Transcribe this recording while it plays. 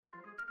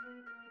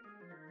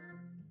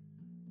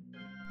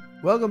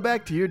Welcome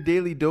back to your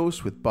Daily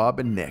Dose with Bob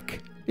and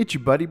Nick. It's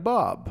your buddy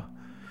Bob.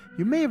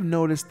 You may have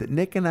noticed that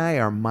Nick and I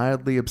are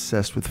mildly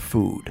obsessed with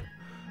food.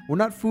 We're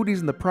not foodies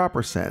in the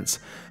proper sense,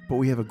 but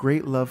we have a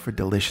great love for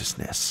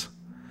deliciousness.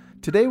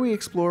 Today we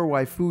explore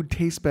why food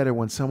tastes better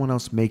when someone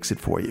else makes it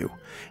for you,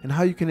 and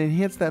how you can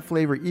enhance that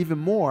flavor even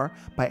more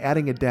by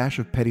adding a dash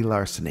of petty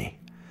larceny.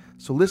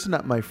 So listen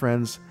up, my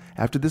friends.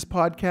 After this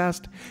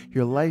podcast,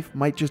 your life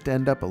might just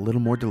end up a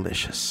little more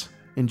delicious.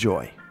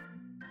 Enjoy.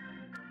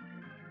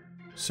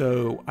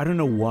 So I don't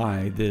know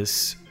why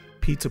this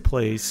pizza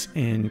place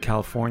in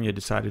California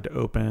decided to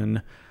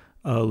open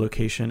a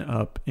location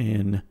up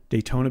in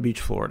Daytona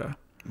Beach, Florida.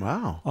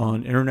 Wow.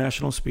 On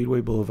International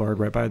Speedway Boulevard,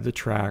 right by the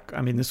track.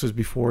 I mean, this was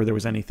before there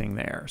was anything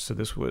there. So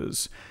this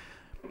was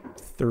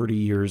 30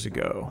 years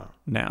ago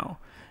now.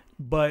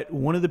 But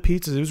one of the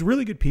pizzas, it was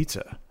really good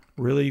pizza.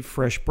 Really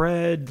fresh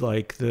bread,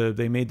 like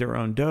they made their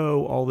own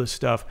dough, all this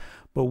stuff.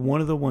 But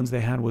one of the ones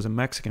they had was a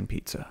Mexican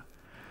pizza.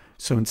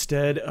 So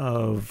instead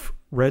of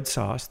red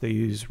sauce, they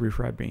use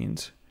refried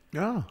beans,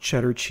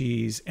 cheddar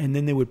cheese, and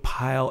then they would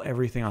pile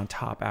everything on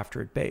top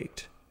after it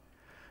baked.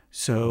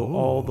 So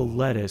all the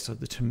lettuce,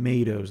 the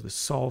tomatoes, the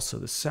salsa,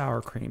 the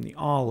sour cream, the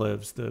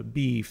olives, the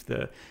beef,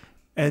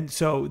 and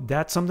so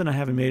that's something I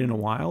haven't made in a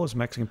while is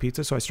Mexican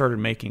pizza. So I started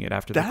making it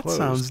after they closed.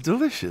 That sounds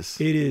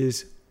delicious. It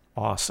is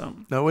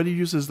awesome. Now, what do you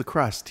use as the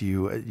crust? Do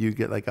you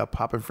get like a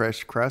Poppin'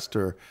 Fresh crust,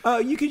 or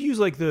you could use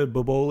like the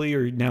Boboli,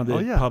 or now that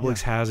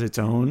Publix has its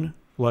own.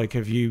 Like,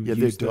 have you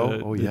used the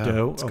dough?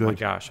 It's oh good. My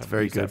gosh, it's I'd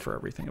very use good that for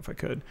everything if I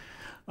could.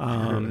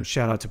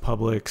 Shout out to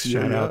Publix.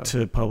 Shout out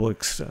to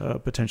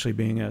Publix potentially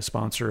being a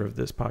sponsor of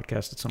this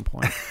podcast at some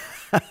point.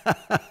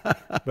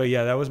 But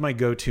yeah, that was my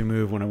go-to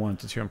move when I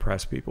wanted to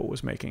impress people,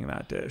 was making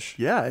that dish.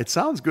 Yeah, it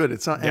sounds good.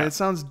 And it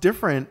sounds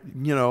different.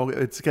 You know,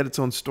 it's got its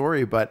own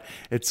story, but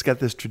it's got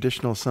this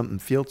traditional something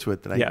feel to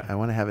it that I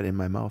want to have it in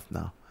my mouth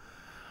now.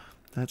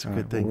 That's a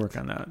good thing. We'll work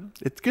on that.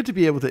 It's good to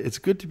be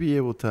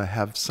able to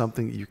have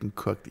something that you can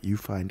cook that you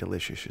find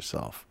delicious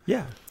yourself.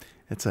 Yeah.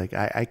 It's like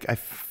I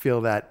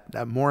feel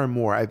that more and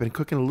more. I've been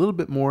cooking a little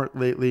bit more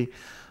lately,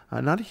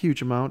 not a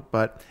huge amount,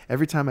 but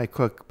every time I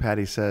cook,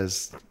 Patty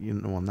says,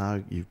 well,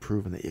 now you've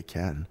proven that you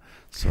can.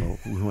 So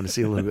we want to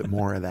see a little bit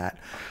more of that.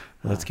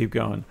 Let's keep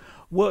going.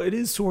 Well, it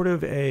is sort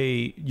of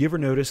you ever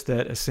notice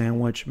that a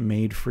sandwich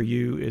made for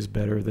you is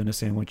better than a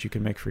sandwich you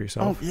can make for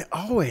yourself? Oh, yeah,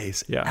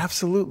 always. Yeah.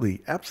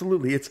 Absolutely.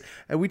 Absolutely.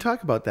 And we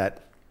talk about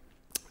that.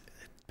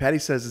 Patty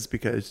says it's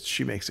because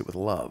she makes it with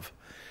love.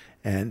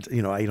 And,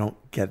 I don't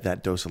get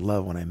that dose of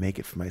love when I make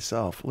it for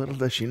myself. Little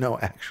does she know,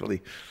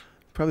 actually,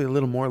 probably a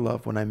little more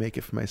love when I make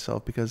it for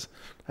myself because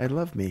I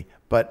love me.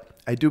 But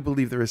I do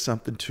believe there is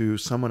something to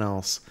someone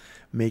else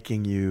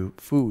making you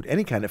food,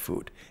 any kind of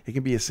food. It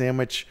can be a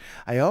sandwich.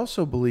 I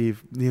also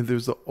believe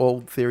there's the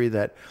old theory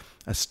that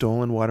a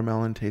stolen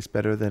watermelon tastes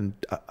better than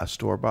a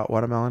store-bought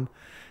watermelon.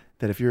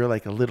 That if you're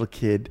like a little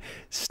kid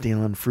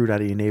stealing fruit out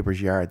of your neighbor's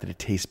yard, that it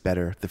tastes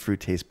better. The fruit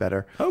tastes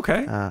better.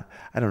 Okay. I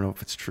don't know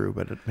if it's true,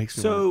 but it makes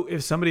me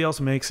if somebody else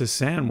makes a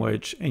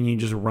sandwich and you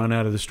just run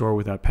out of the store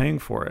without paying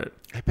for it,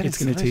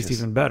 it's going to taste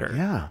even better.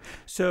 Yeah.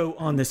 So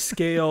on the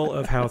scale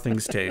of how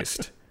things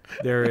taste,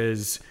 there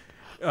is...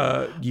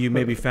 you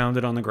maybe found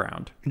it on the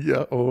ground.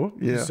 Yeah. Oh,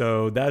 yeah.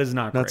 So that is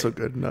not great.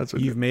 Not so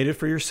good. You've made it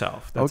for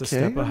yourself. That's a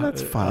step ahead.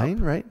 That's fine,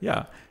 right?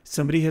 Yeah.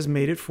 Somebody has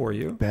made it for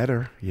you.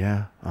 Better.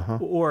 Yeah.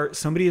 Or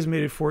somebody has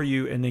made it for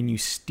you and then you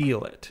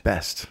steal it.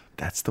 Best.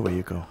 That's the way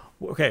you go.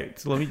 Okay.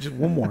 So let me just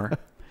one more.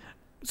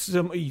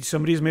 Somebody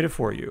has made it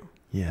for you.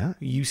 Yeah.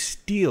 You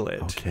steal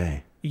it.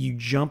 Okay. You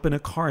jump in a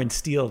car and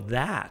steal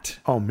that.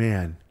 Oh,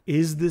 man.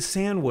 Is the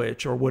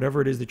sandwich or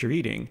whatever it is that you're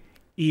eating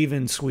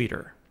even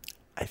sweeter?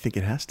 I think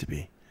it has to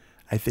be.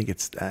 I think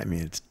it's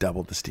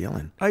double the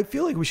stealing. I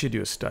feel like we should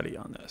do a study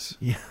on this.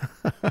 Yeah.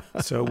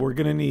 So we're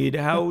going to need,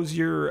 how's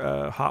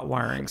your hot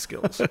wiring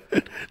skills?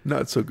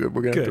 Not so good.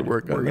 We're going to have to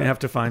work on that. We're going to have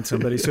to find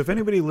somebody. So if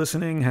anybody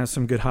listening has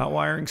some good hot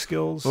wiring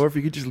skills. Or if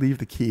you could just leave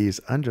the keys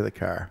under the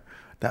car,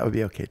 that would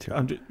be okay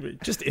too.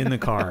 Just in the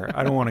car.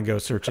 I don't want to go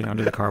searching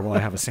under the car while I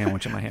have a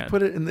sandwich in my hand.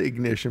 Put it in the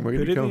ignition. We're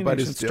going to come by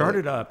to steal start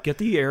it up. Get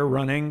the air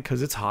running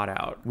because it's hot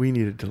out. We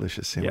need a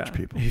delicious sandwich,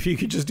 people. If you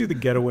could just do the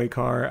getaway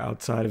car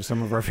outside of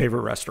some of our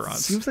favorite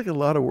restaurants. Seems like a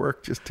lot of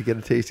work just to get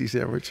a tasty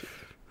sandwich.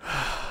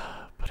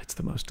 But it's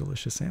the most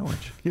delicious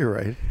sandwich. You're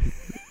right.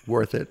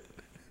 Worth it.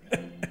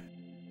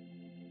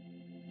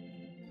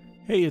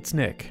 Hey, it's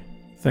Nick.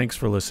 Thanks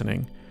for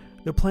listening.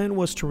 The plan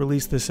was to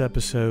release this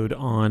episode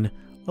on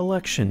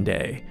Election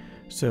Day,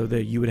 so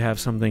that you would have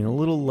something a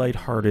little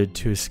lighthearted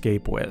to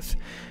escape with.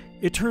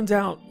 It turns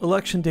out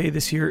Election Day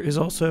this year is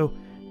also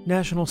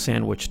National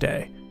Sandwich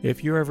Day.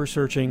 If you're ever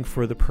searching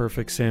for the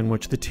perfect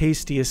sandwich, the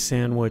tastiest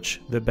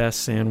sandwich, the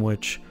best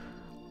sandwich,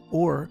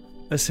 or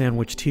a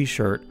sandwich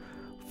t-shirt,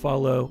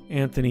 follow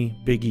Anthony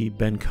Biggie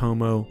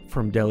Bencomo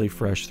from Deli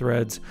Fresh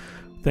Threads.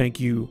 Thank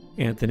you,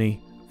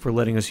 Anthony, for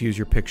letting us use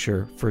your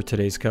picture for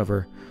today's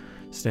cover.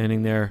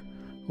 Standing there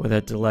with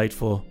that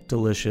delightful,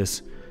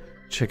 delicious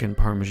chicken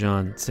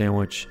parmesan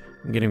sandwich.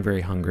 I'm getting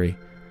very hungry.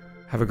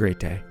 Have a great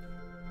day.